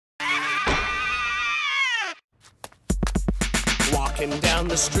Walking down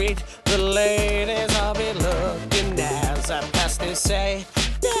the street, the ladies all be looking as I pass. They say,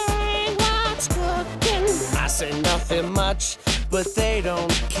 "Dang, what's cooking?" I say nothing much, but they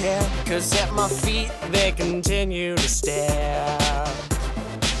don't care, 'cause at my feet they continue to stare.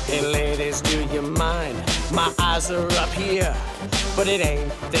 Hey ladies, do you mind? My eyes are up here, but it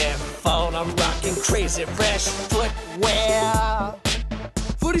ain't their fault. I'm rocking crazy fresh footwear.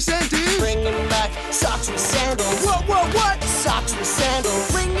 Footy Scent, dude. Bringing back socks with sandals. What? Socks with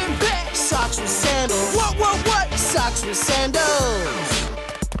sandals. Bringing back Socks with sandals. what? Socks with sandals.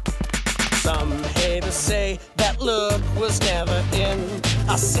 Some haters say that look was never in.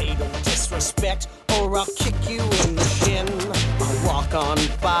 I say don't disrespect or I'll kick you in the shin. I'll walk on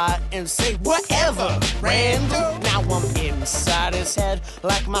by and say whatever, Randall. Now I'm inside his head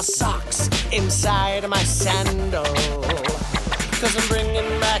like my socks inside my sandal. 'Cause I'm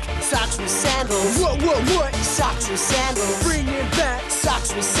bringing back socks with sandals. What? Socks with sandals. Bringing back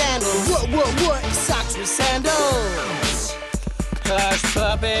Socks with sandals. what? Socks with sandals. Hush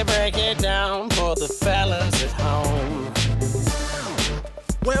puppy, break it down for the fellas at home.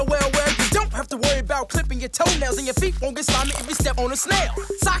 Well, you don't have to worry about clipping your toenails, and your feet won't get slimy if you step on a snail.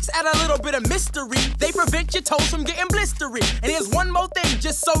 Socks add a little bit of mystery. They prevent your toes from getting blistery. And here's one more thing,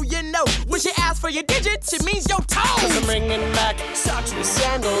 just so you know. When she asks for your digits, it means your toes. 'Cause I'm bringing back socks with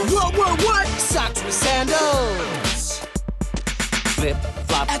sandals. What? Socks with sandals. Flip,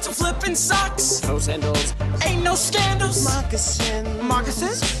 flop, At your flipping socks, toe sandals. ain't no scandals.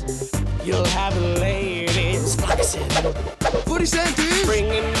 Moccasins? You'll have the ladies flexing. Footy Scent, dude.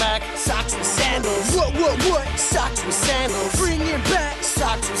 Bringing back socks with sandals. What? Socks with sandals. Bringing back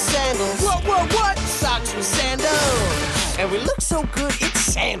Socks with sandals. what? Socks with sandals. And we look so good, it's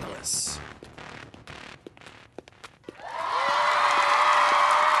sandals.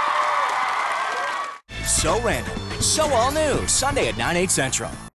 So random, so all new. Sunday at 9, 8 Central.